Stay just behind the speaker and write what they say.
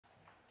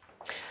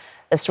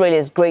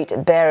Australia's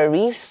Great Barrier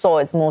Reef saw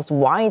its most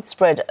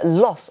widespread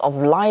loss of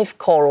live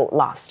coral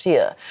last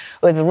year,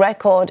 with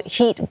record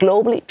heat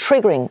globally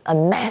triggering a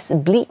mass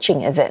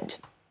bleaching event.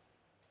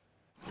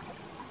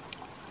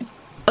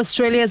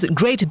 Australia's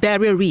Great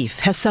Barrier Reef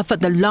has suffered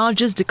the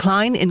largest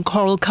decline in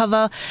coral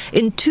cover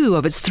in 2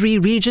 of its 3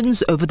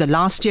 regions over the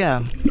last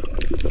year.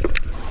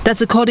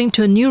 That's according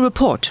to a new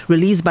report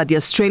released by the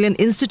Australian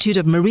Institute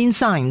of Marine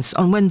Science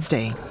on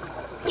Wednesday.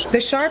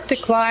 The sharp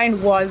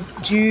decline was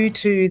due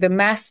to the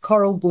mass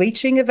coral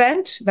bleaching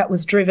event that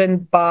was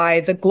driven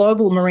by the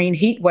global marine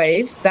heat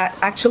wave that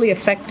actually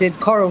affected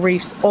coral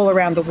reefs all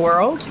around the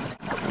world.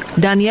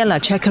 Daniela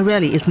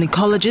Ceccarelli is an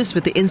ecologist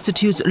with the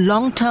Institute's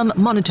long-term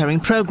monitoring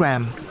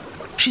program.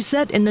 She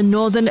said in the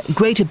northern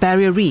Great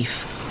Barrier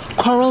Reef,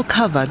 coral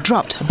cover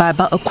dropped by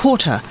about a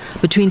quarter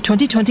between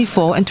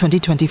 2024 and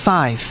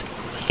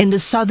 2025. In the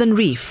southern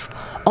reef,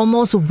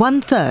 almost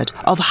 1/3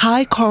 of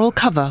high coral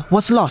cover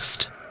was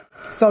lost.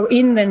 So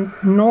in the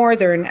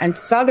northern and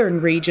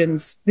southern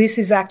regions, this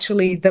is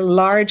actually the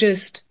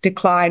largest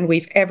decline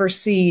we've ever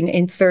seen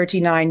in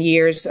 39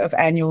 years of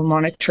annual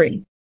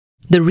monitoring.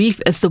 The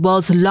reef is the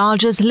world's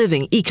largest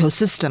living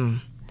ecosystem.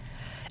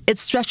 It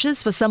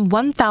stretches for some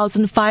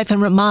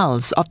 1,500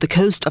 miles off the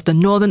coast of the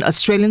northern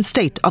Australian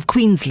state of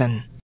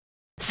Queensland.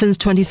 Since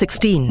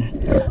 2016,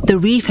 the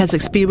reef has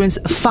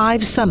experienced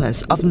 5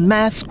 summers of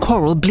mass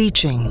coral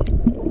bleaching.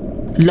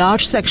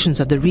 Large sections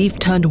of the reef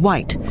turned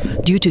white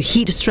due to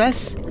heat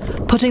stress,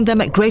 putting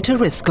them at greater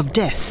risk of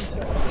death.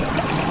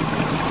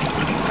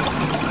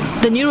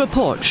 The new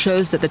report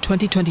shows that the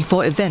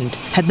 2024 event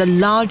had the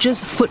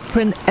largest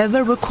footprint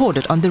ever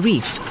recorded on the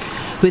reef,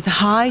 with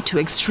high to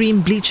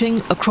extreme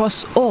bleaching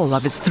across all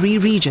of its 3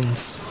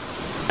 regions.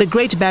 The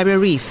Great Barrier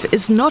Reef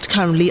is not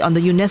currently on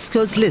the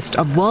UNESCO's list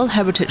of World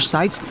Heritage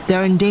Sites that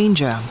are in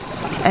danger,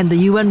 and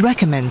the UN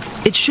recommends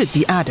it should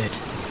be added.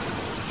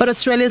 But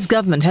Australia's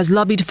government has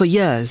lobbied for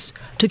years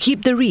to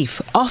keep the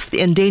reef off the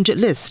endangered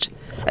list,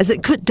 as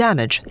it could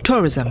damage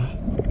tourism.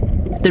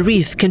 The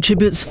reef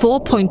contributes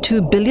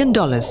 $4.2 billion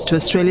to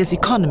Australia's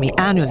economy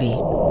annually.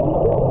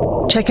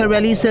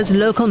 Ceccarelli says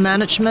local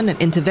management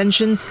and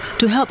interventions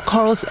to help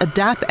corals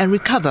adapt and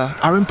recover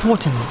are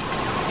important.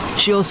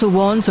 She also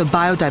warns of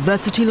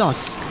biodiversity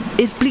loss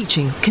if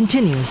bleaching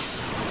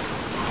continues.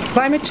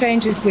 Climate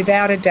change is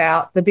without a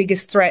doubt the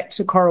biggest threat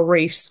to coral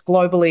reefs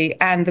globally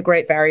and the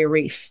Great Barrier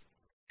Reef.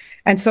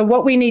 And so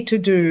what we need to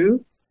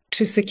do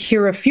to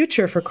secure a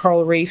future for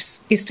coral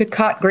reefs is to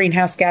cut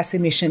greenhouse gas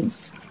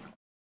emissions.